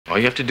All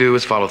you have to do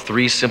is follow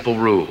 3 simple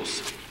rules.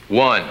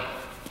 1,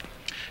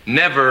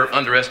 never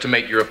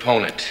underestimate your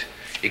opponent.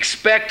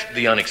 Expect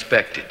the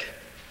unexpected.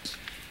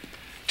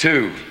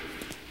 2,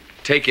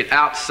 take it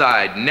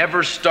outside.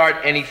 Never start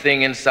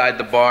anything inside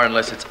the bar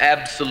unless it's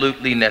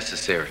absolutely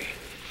necessary.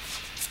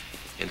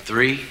 And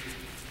 3,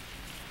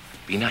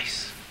 be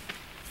nice.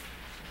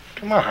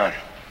 Come on.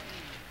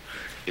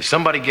 If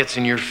somebody gets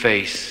in your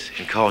face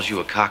and calls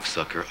you a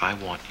cocksucker, I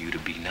want you to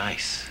be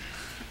nice.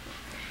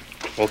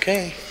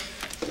 Okay.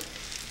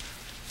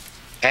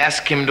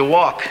 Ask him to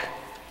walk,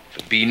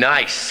 but be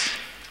nice.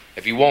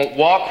 If he won't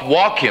walk,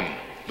 walk him,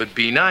 but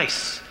be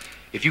nice.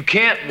 If you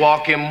can't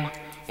walk him,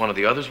 one of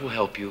the others will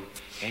help you,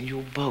 and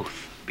you'll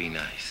both be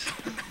nice.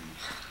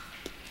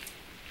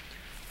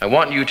 I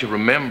want you to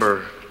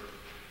remember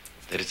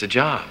that it's a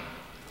job.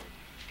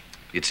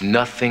 It's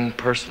nothing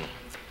personal.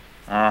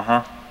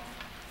 Uh-huh.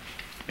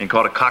 Being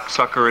called a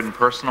cocksucker isn't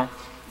personal?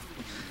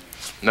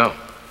 No.